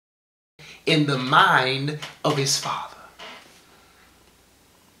in the mind of his Father.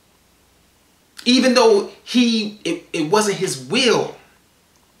 Even though it wasn't his will,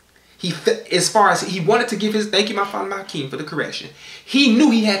 as far as he wanted to give his, thank you, my Father, my King, for the correction. He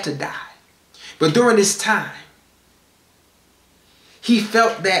knew he had to die. But during this time, he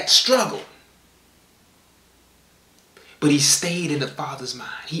felt that struggle. But he stayed in the Father's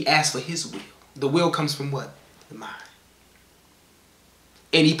mind. He asked for his will. The will comes from what? The mind.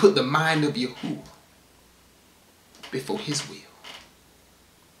 And he put the mind of Yahuwah before his will.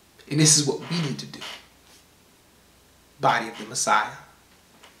 And this is what we need to do. Body of the Messiah.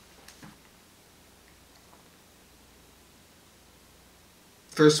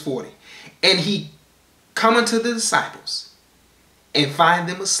 Verse 40. And he come unto the disciples and find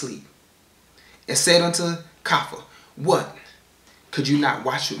them asleep, and said unto Kepha, what? Could you not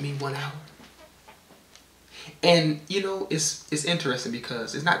watch with me 1 hour? And you know, it's interesting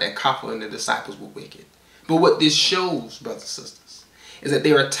because it's not that Kepha and the disciples were wicked. But what this shows, brothers and sisters, is that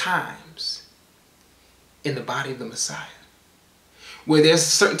there are times in the body of the Messiah where there's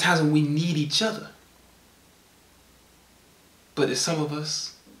certain times when we need each other. But there's some of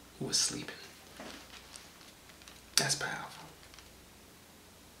us who are sleeping. That's powerful.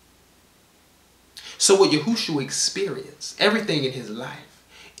 So what Yahuwshuwa experienced, everything in his life,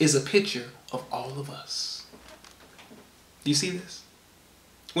 is a picture of all of us. Do you see this?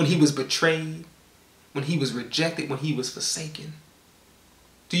 When he was betrayed, when he was rejected, when he was forsaken.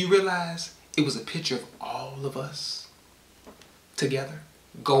 Do you realize it was a picture of all of us together,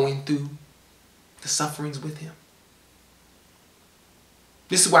 going through the sufferings with him?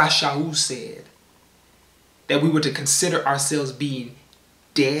 This is why Shaul said that we were to consider ourselves being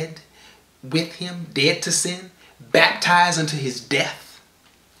dead with him, dead to sin, baptized unto his death.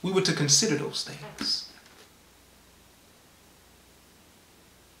 We were to consider those things.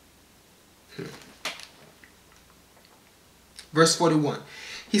 Verse 41.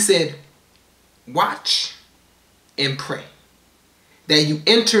 He said, watch and pray that you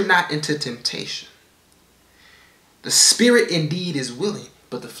enter not into temptation. The spirit indeed is willing,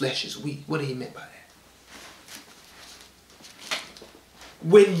 but the flesh is weak. What did he mean by that?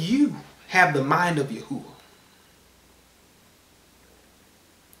 When you have the mind of Yahuwah,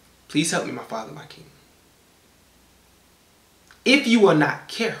 please help me, my Father, my King. If you are not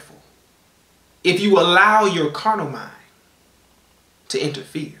careful, if you allow your carnal mind to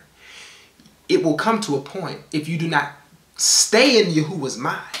interfere, it will come to a point, if you do not stay in Yahuwah's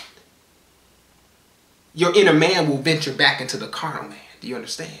mind, your inner man will venture back into the carnal man. Do you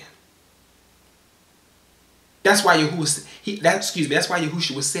understand? That's why that's why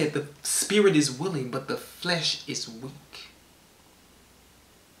Yahuwshuwa said the spirit is willing, but the flesh is weak.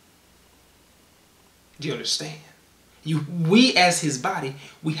 Do you understand? We as his body,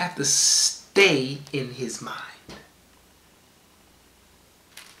 we have to stay in his mind.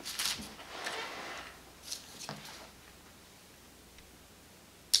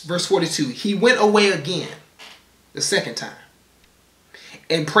 Verse 42, he went away again, the second time,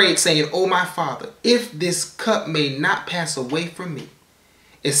 and prayed, saying, O my Father, if this cup may not pass away from me,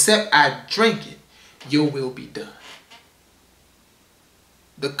 except I drink it, your will be done.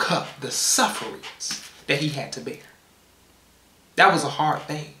 The cup, the sufferings that he had to bear. That was a hard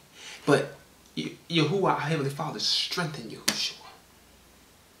thing. But Yahuwah, our Heavenly Father, strengthened Yahuwshuwa.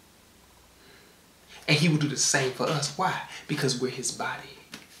 And he will do the same for us. Why? Because we're his body.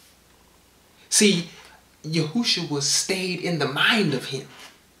 See, Yahuwshuwa stayed in the mind of him.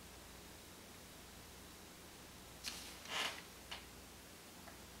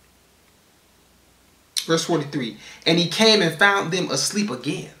 Verse 43, and he came and found them asleep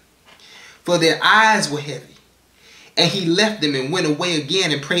again, for their eyes were heavy. And he left them and went away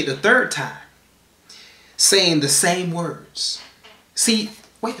again and prayed the third time, saying the same words. See,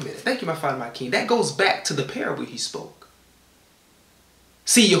 wait a minute. Thank you, my Father, my King. That goes back to the parable he spoke.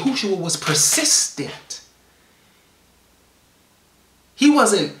 See, Yahuwshuwa was persistent. He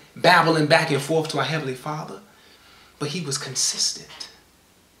wasn't babbling back and forth to our Heavenly Father, but he was consistent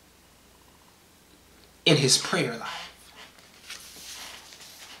in his prayer life.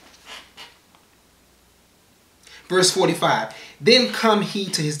 Verse 45, then come he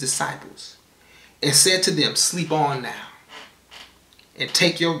to his disciples and said to them, sleep on now and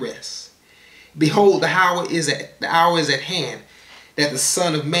take your rest. Behold, the hour is at hand that the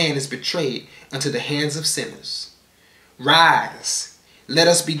Son of Man is betrayed unto the hands of sinners. Rise, let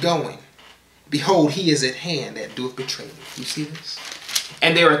us be going. Behold, he is at hand that doeth betray me. You see this?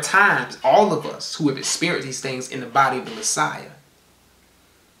 And there are times, all of us who have experienced these things in the body of the Messiah,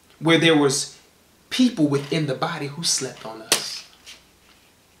 where there was people within the body who slept on us.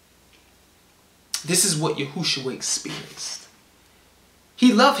 This is what Yahuwshuwa experienced.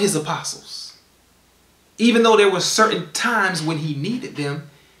 He loved his apostles. Even though there were certain times when he needed them,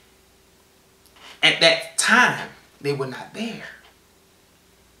 at that time, they were not there.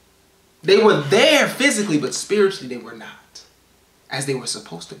 They were there physically, but spiritually they were not, as they were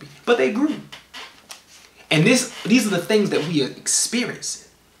supposed to be. But they grew. And these are the things that we are experiencing.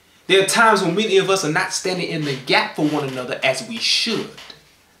 There are times when many of us are not standing in the gap for one another as we should,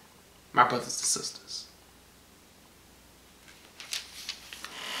 my brothers and sisters.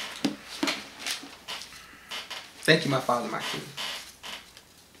 Thank you, my Father, my King.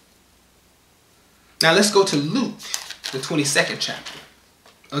 Now let's go to Luke, the 22nd chapter.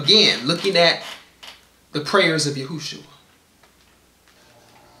 Again, looking at the prayers of Yahuwshuwa.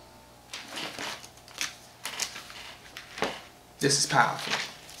 This is powerful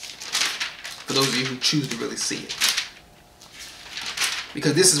for those of you who choose to really see it.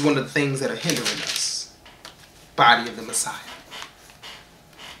 Because this is one of the things that are hindering us, body of the Messiah.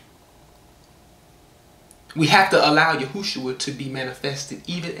 We have to allow Yahuwshuwa to be manifested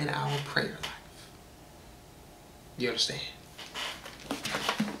even in our prayer life. You understand?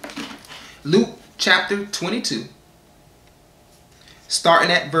 Luke chapter 22,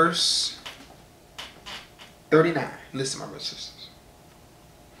 starting at verse 39. Listen, my brothers and sisters.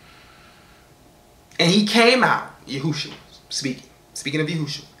 And he came out, Yahuwshuwa speaking of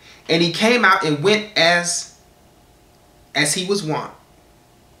Yahuwshuwa, and he came out and went as he was wont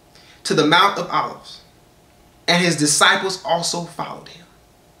to the Mount of Olives, and his disciples also followed him.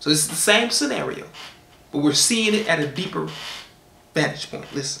 So it's the same scenario, but we're seeing it at a deeper vantage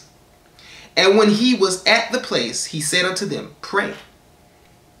point. Listen. And when he was at the place, he said unto them, pray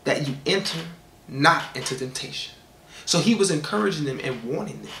that you enter not into temptation. So he was encouraging them and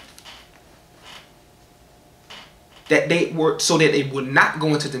warning them that so that they would not go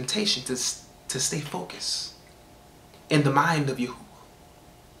into temptation, to stay focused in the mind of Yahuwah.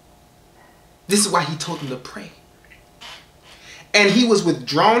 This is why he told them to pray. And he was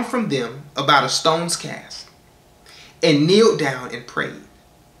withdrawn from them about a stone's cast, and kneeled down and prayed,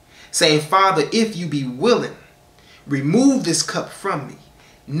 saying, Father, if you be willing, remove this cup from me.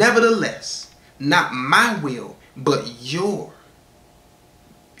 Nevertheless, not my will, but your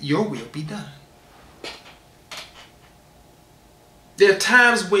will be done. There are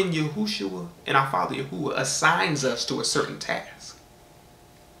times when Yahuwshuwa and our Father Yahuwah assigns us to a certain task.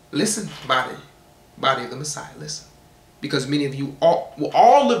 Listen, body of the Messiah, listen. Because many of you,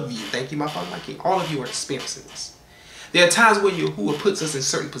 all of you, thank you, my Father, my King, all of you are experiencing this. There are times when Yahuwah puts us in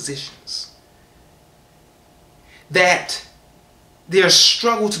certain positions that there's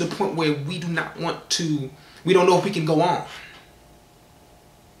struggle to the point where we do not want to, we don't know if we can go on.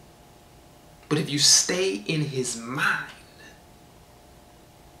 But if you stay in his mind,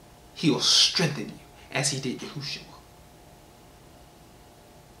 he will strengthen you as he did Yahuwshuwa.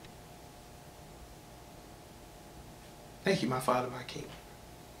 Thank you, my Father, my King.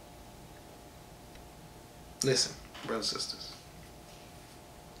 Listen, brothers and sisters.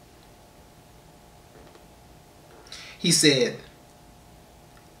 He said,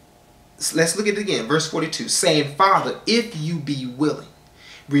 let's look at it again, verse 42, saying, Father, if you be willing,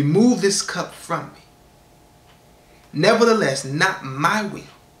 remove this cup from me. Nevertheless, not my will,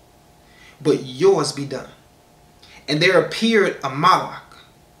 but yours be done. And there appeared a malach,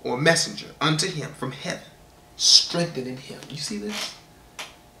 or messenger, unto him from heaven, strengthening him. You see this?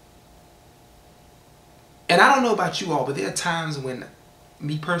 And I don't know about you all, but there are times when,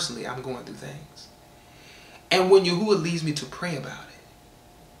 me personally, I'm going through things. And when Yahuwah leads me to pray about it,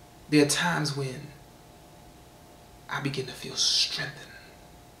 there are times when I begin to feel strengthened.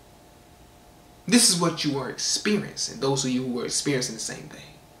 This is what you are experiencing, those of you who are experiencing the same thing.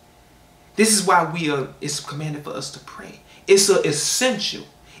 This is why it's commanded for us to pray. It's essential.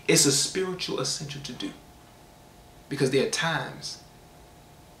 It's a spiritual essential to do. Because there are times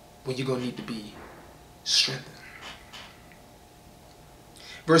when you're going to need to be strengthened.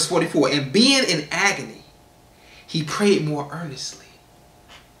 Verse 44, and being in agony, he prayed more earnestly.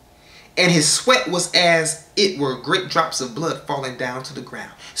 And his sweat was as it were great drops of blood falling down to the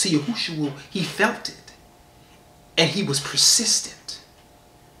ground. See, Yahuwshuwa, he felt it. And he was persistent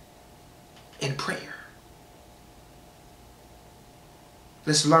in prayer.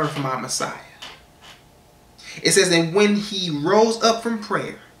 Let's learn from our Messiah. It says that when he rose up from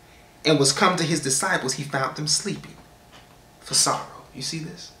prayer and was come to his disciples, he found them sleeping for sorrow. You see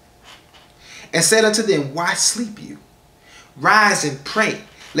this? And said unto them, why sleep you? Rise and pray,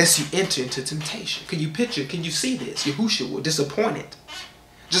 lest you enter into temptation. Can you see this? Yahuwshuwa disappointed.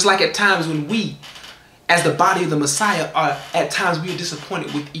 Just like at times when we, as the body of the Messiah, at times we are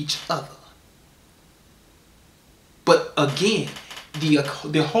disappointed with each other. But again,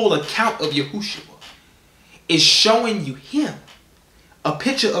 the whole account of Yahuwshuwa is showing you him, a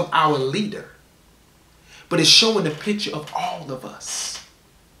picture of our leader, but it's showing a picture of all of us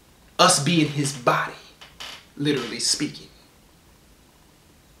being his body, literally speaking.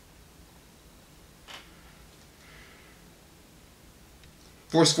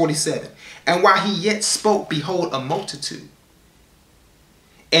 Verse 47, and while he yet spoke, behold, a multitude.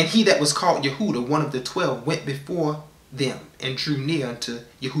 And he that was called Yehuda, one of the 12, went before them and drew near unto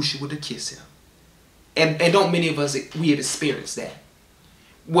Yahuwshuwa to kiss him. And don't many of us, we have experienced that,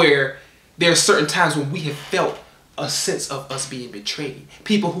 where there are certain times when we have felt a sense of us being betrayed.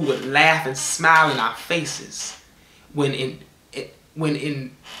 People who would laugh and smile in our faces when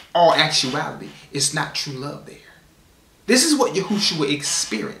in all actuality, it's not true love there. This is what Yahuwshuwa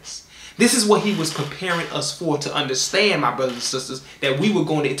experienced. This is what he was preparing us for, to understand, my brothers and sisters, that we were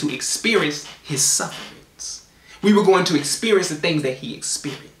going to experience his sufferings. We were going to experience the things that he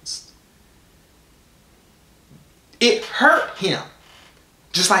experienced. It hurt him,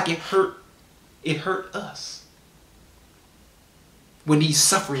 just like it hurt us when these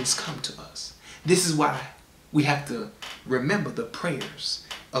sufferings come to us. This is why we have to remember the prayers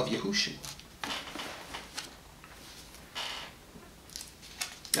of Yahuwshuwa.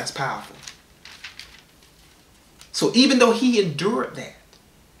 That's powerful. So even though he endured that,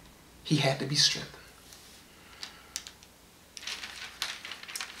 he had to be strengthened.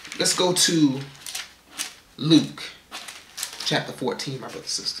 Let's go to Luke chapter 14, my brothers and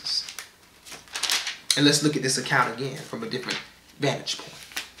sisters. And let's look at this account again from a different vantage point.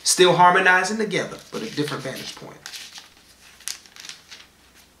 Still harmonizing together, but a different vantage point.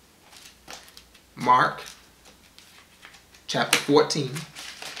 Mark chapter 14,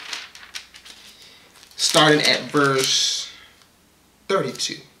 starting at verse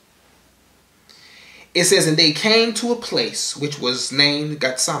 32. It says, and they came to a place which was named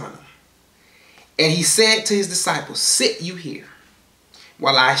Gethsemane. And he said to his disciples, sit you here,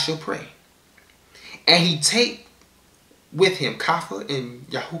 while I shall pray. And he take with him Kepha and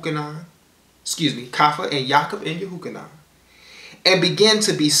Yahuchanan, Kepha and Jacob and Yahuchanan, and began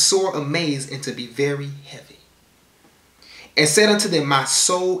to be sore amazed and to be very heavy. And said unto them, my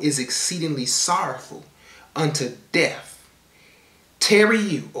soul is exceedingly sorrowful unto death. Tarry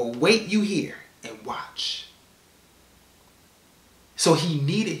you, or wait you here, and watch. So he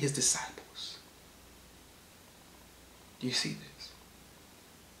needed his disciples. Do you see this?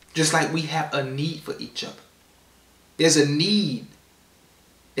 Just like we have a need for each other. There's a need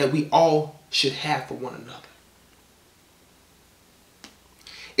that we all should have for one another.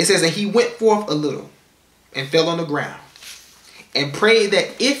 It says that he went forth a little and fell on the ground and prayed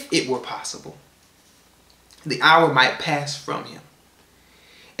that if it were possible, the hour might pass from him.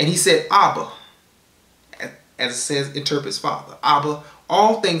 And he said, Abba, as it says, interprets Father, Abba,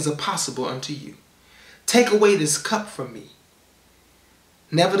 all things are possible unto you. Take away this cup from me.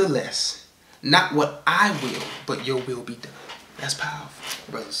 Nevertheless, not what I will, but your will be done. That's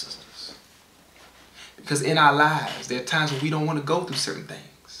powerful, brothers and sisters. Because in our lives, there are times when we don't want to go through certain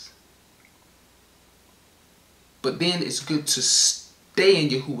things. But then it's good to stay in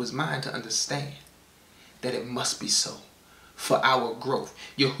Yahuwah's mind to understand that it must be so for our growth.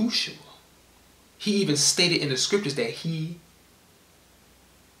 Yahuwshuwa, he even stated in the scriptures that he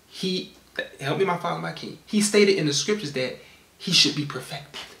help me my Father, my King. He stated in the scriptures that he should be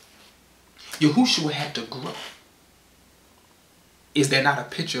perfected. Yahuwshuwa had to grow. Is there not a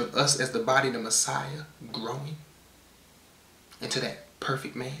picture of us as the body of the Messiah growing into that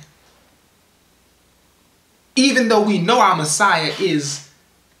perfect man? Even though we know our Messiah is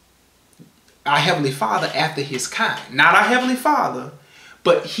our Heavenly Father after his kind. Not our Heavenly Father,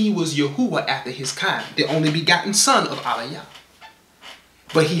 but he was Yahuwah after his kind. The only begotten son of Aliyah.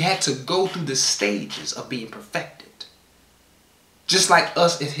 But he had to go through the stages of being perfected. Just like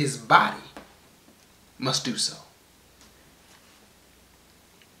us as his body must do so.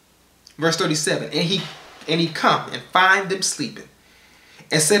 Verse 37, and he come and find them sleeping,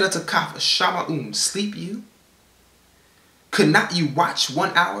 and said unto Kepha, Shamaun, sleep you? Could not you watch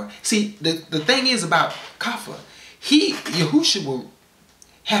 1 hour? See, the thing is about Kepha, Yahuwshuwa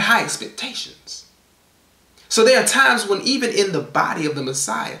had high expectations. So there are times when even in the body of the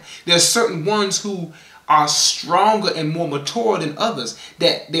Messiah, there are certain ones who are stronger and more mature than others,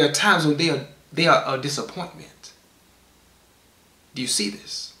 that there are times when they are a disappointment. Do you see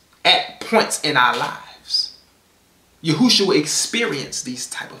this? At points in our lives, Yahuwshuwa experienced these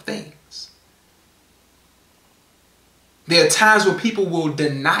type of things. There are times where people will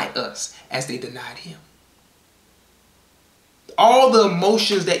deny us as they denied him. All the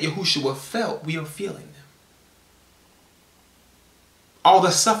emotions that Yahuwshuwa felt, we are feeling them. All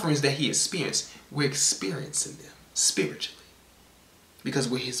the sufferings that he experienced, we're experiencing them spiritually because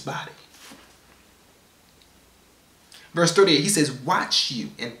we're his body. Verse 38, he says, watch you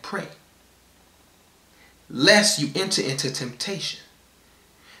and pray, lest you enter into temptation.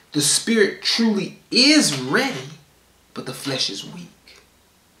 The spirit truly is ready, but the flesh is weak.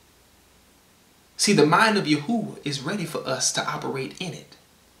 See, the mind of Yahuwah is ready for us to operate in it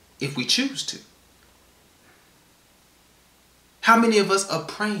if we choose to. How many of us are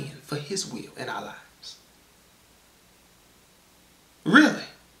praying for his will in our lives? Really?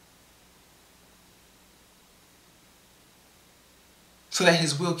 So that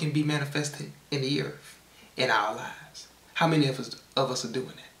his will can be manifested in the earth, in our lives. How many of us are doing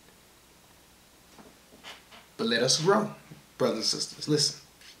that? But let us grow, brothers and sisters. Listen.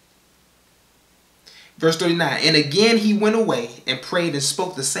 Verse 39, and again he went away and prayed and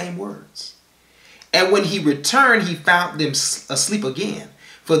spoke the same words. And when he returned, he found them asleep again,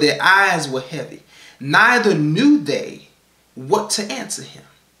 for their eyes were heavy. Neither knew they what to answer him.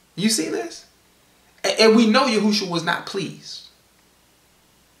 You see this? And we know Yahushua was not pleased.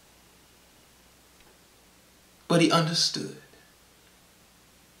 But he understood.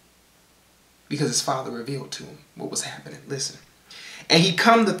 Because his father revealed to him what was happening. Listen. And he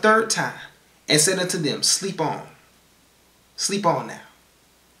come the third time and said unto them, sleep on. Sleep on now.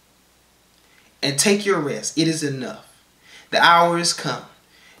 And take your rest. It is enough. The hour is come.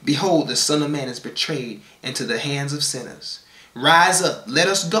 Behold, the Son of Man is betrayed into the hands of sinners. Rise up. Let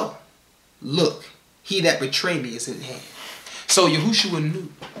us go. Look, he that betrayed me is in hand. So Yahushua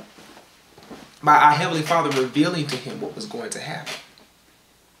knew by our Heavenly Father revealing to him what was going to happen.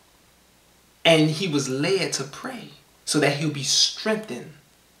 And he was led to pray so that he'll be strengthened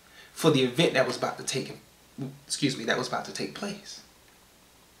for the event that was about to take place.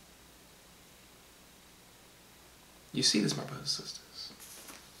 You see this, my brothers and sisters.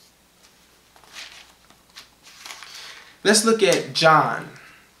 Let's look at John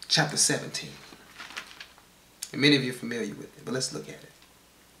chapter 17. And many of you are familiar with it, but let's look at it.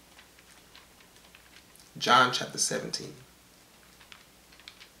 John chapter 17.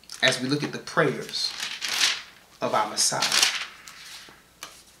 As we look at the prayers of our Messiah.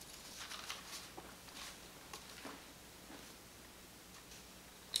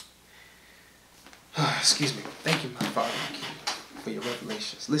 Excuse me. Thank you, my Father, my King, for your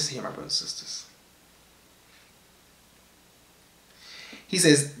revelations. Listen here, my brothers and sisters. He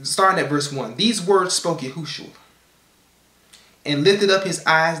says, starting at verse 1, these words spoke Yahushua, and lifted up his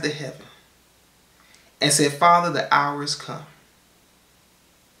eyes to heaven, and said, Father, the hour is come.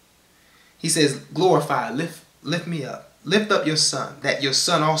 He says, glorify, lift me up. Lift up your Son, that your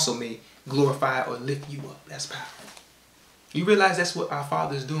Son also may glorify or lift you up. That's powerful. You realize that's what our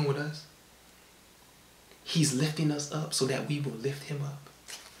Father is doing with us? He's lifting us up so that we will lift him up.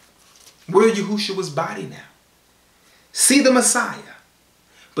 We're Yahushua's body now. See the Messiah,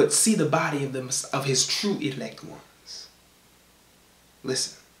 but see the body of his true elect ones.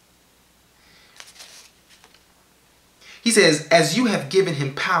 Listen. He says, as you have given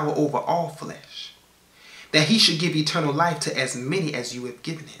him power over all flesh, that he should give eternal life to as many as you have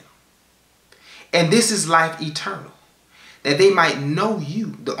given him. And this is life eternal, that they might know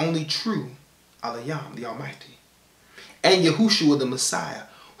you, the only true Alayam, the Almighty, and Yahushua the Messiah,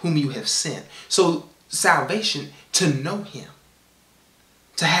 whom you have sent. So salvation, to know him,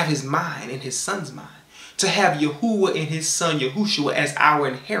 to have his mind and his Son's mind, to have Yahuwah and his Son Yahushua as our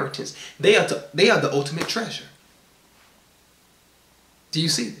inheritance. They are the ultimate treasure. Do you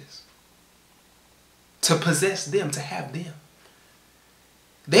see this? To possess them, to have them.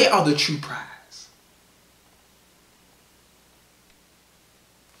 They are the true prize.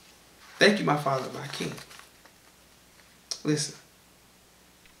 Thank you, my Father, my King. Listen.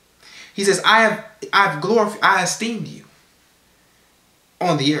 He says, I esteemed you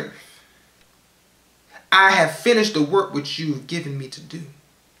on the earth. I have finished the work which you have given me to do.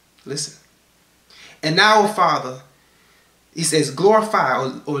 Listen. And now, Father, he says, glorify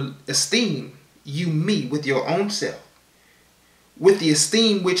or esteem you me with your own self, with the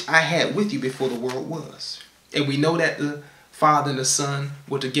esteem which I had with you before the world was. And we know that the Father and the Son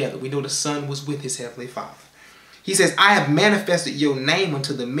were together. We know the Son was with his Heavenly Father. He says, I have manifested your name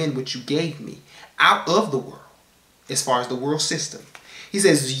unto the men which you gave me out of the world, as far as the world system. He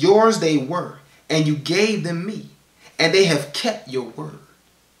says, yours they were, and you gave them me, and they have kept your word.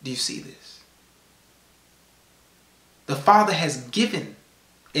 Do you see this? The Father has given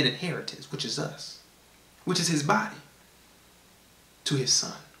an inheritance, which is us, which is his body, to his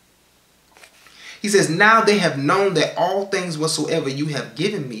Son. He says, now they have known that all things whatsoever you have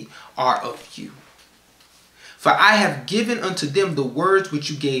given me are of you. For I have given unto them the words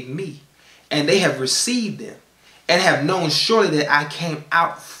which you gave me, and they have received them, and have known surely that I came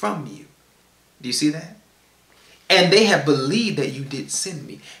out from you. Do you see that? And they have believed that you did send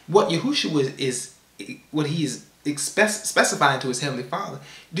me. What Yahuwah is what he is specifying to his heavenly Father.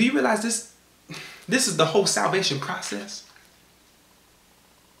 Do you realize this? This is the whole salvation process.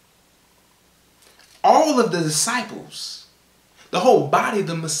 All of the disciples, the whole body of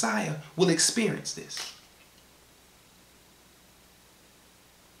the Messiah will experience this.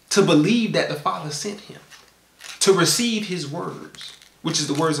 To believe that the Father sent him. To receive his words, which is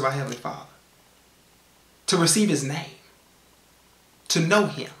the words of our Heavenly Father. To receive his name. To know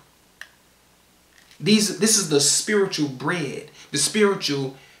him. This is the spiritual bread, the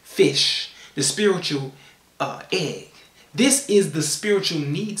spiritual fish, the spiritual egg. This is the spiritual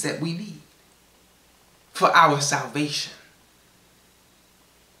needs that we need for our salvation.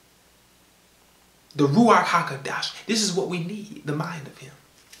 The Ruach HaKodesh. This is what we need, the mind of him.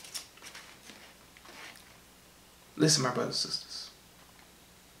 Listen, my brothers and sisters.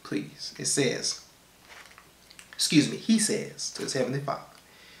 Please. It says, he says to his heavenly Father.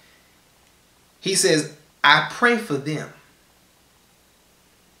 He says, I pray for them.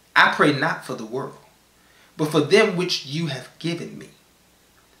 I pray not for the world, but for them which you have given me.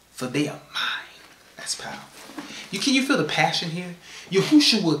 For they are mine. That's powerful. Can you feel the passion here?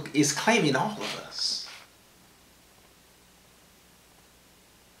 Yahuwah is claiming all of us.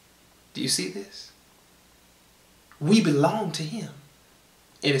 Do you see this? We belong to him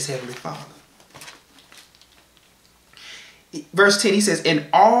and his heavenly Father. Verse 10, he says, and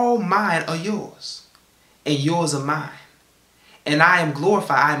all mine are yours, and yours are mine. And I am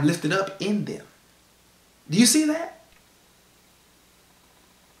glorified, I am lifted up in them. Do you see that?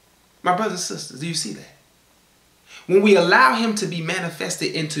 My brothers and sisters, do you see that? When we allow him to be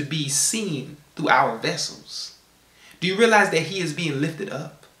manifested and to be seen through our vessels, do you realize that he is being lifted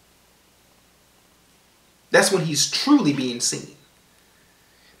up? That's when he's truly being seen.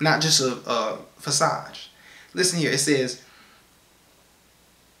 Not just a facade. Listen here, it says,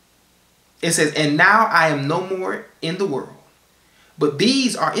 and now I am no more in the world, but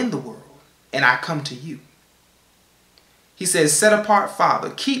these are in the world, and I come to you. He says, set apart, Father,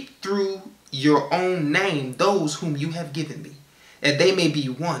 keep through your own name those whom you have given me, that they may be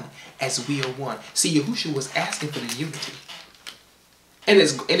one as we are one. See, Yahuwah was asking for the unity. And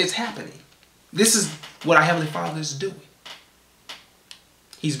it's happening. This is what our Heavenly Father is doing.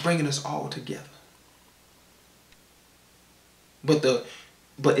 He's bringing us all together. But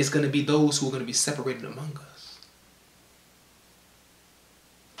it's going to be those who are going to be separated among us.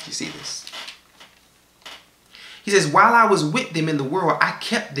 You see this? He says, while I was with them in the world, I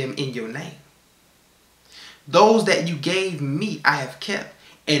kept them in your name. Those that you gave me I have kept,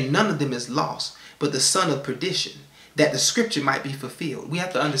 and none of them is lost, but the son of perdition, that the scripture might be fulfilled. We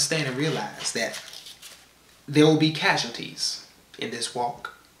have to understand and realize that there will be casualties in this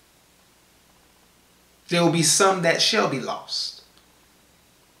walk. There will be some that shall be lost.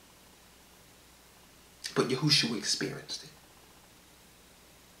 But Yahuwah experienced it.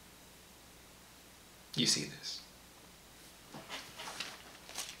 You see this?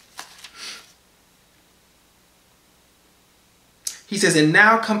 He says, and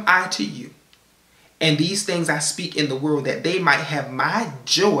now come I to you, and these things I speak in the world, that they might have my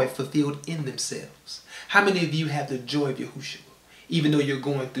joy fulfilled in themselves. How many of you have the joy of Yahuwah, even though you're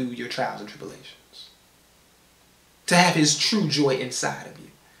going through your trials and tribulations? To have his true joy inside of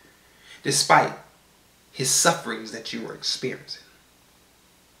you, despite his sufferings that you are experiencing.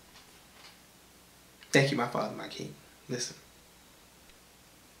 Thank you, my Father, my King. Listen.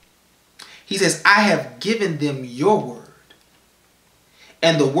 He says, I have given them your word,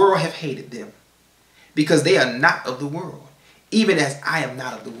 and the world have hated them, because they are not of the world, even as I am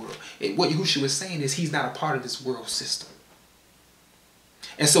not of the world. What Yahuwah is saying is he's not a part of this world system.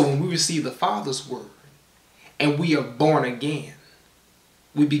 And so when we receive the Father's word, and we are born again,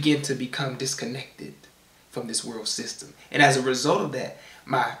 we begin to become disconnected from this world system. And as a result of that,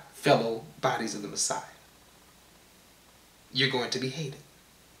 my fellow bodies of the Messiah, you're going to be hated.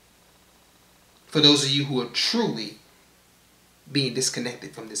 For those of you who are truly being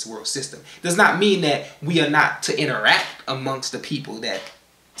disconnected from this world system. Does not mean that we are not to interact amongst the people that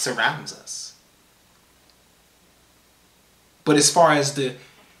surrounds us. But as far as the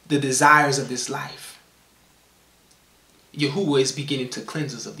desires of this life, Yahuwah is beginning to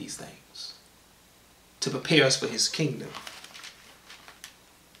cleanse us of these things, to prepare us for his kingdom.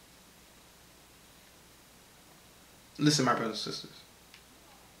 Listen, my brothers and sisters.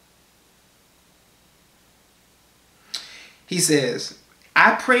 He says,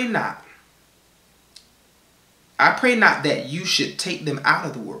 I pray not I pray not that you should take them out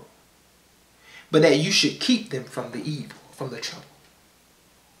of the world, but that you should keep them from the evil, from the trouble.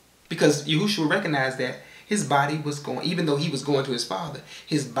 Because Yahuwshua recognized that his body was going, even though he was going to his Father,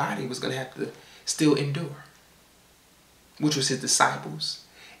 his body was going to have to still endure, which was his disciples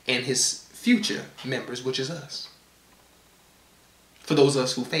and his future members, which is us. For those of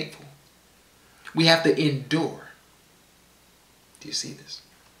us who are faithful, we have to endure. Do you see this?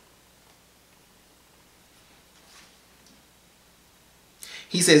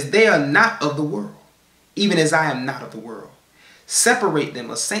 He says, they are not of the world, even as I am not of the world. Separate them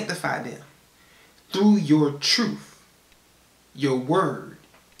or sanctify them through your truth. Your word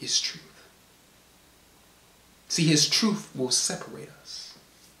is truth. See, his truth will separate us.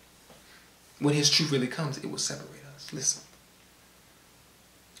 When his truth really comes, it will separate us. Listen.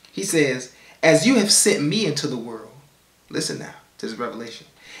 He says, as you have sent me into the world, listen now to this revelation.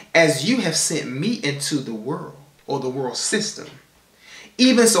 As you have sent me into the world, or the world system,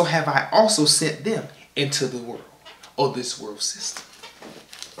 even so have I also sent them into the world, or this world system.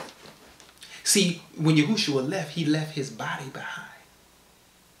 See, when Yahuwshua left, he left his body behind.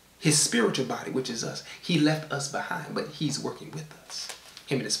 His spiritual body, which is us. He left us behind, but he's working with us.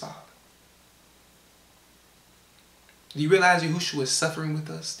 Him and his Father. Do you realize Yahuwshua is suffering with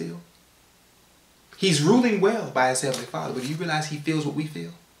us still? He's ruling well by his Heavenly Father, but do you realize he feels what we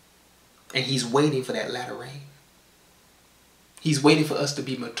feel? And he's waiting for that latter rain. He's waiting for us to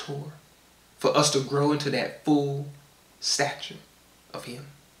be mature, for us to grow into that full stature of him.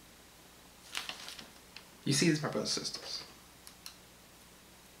 You see this, my brothers and sisters?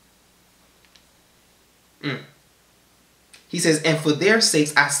 He says, and for their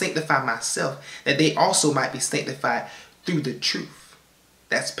sakes I sanctify myself, that they also might be sanctified through the truth.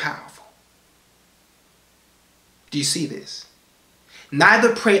 That's powerful. Do you see this?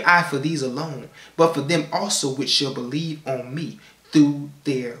 Neither pray I for these alone, but for them also which shall believe on me through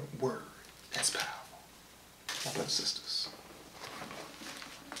their word. That's powerful, my brothers and sisters.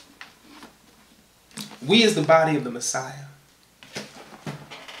 We as the body of the Messiah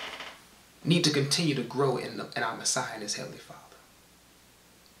need to continue to grow in our Messiah and his Heavenly Father.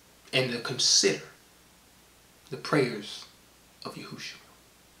 And to consider the prayers of Yahuwshua.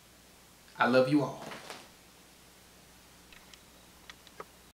 I love you all.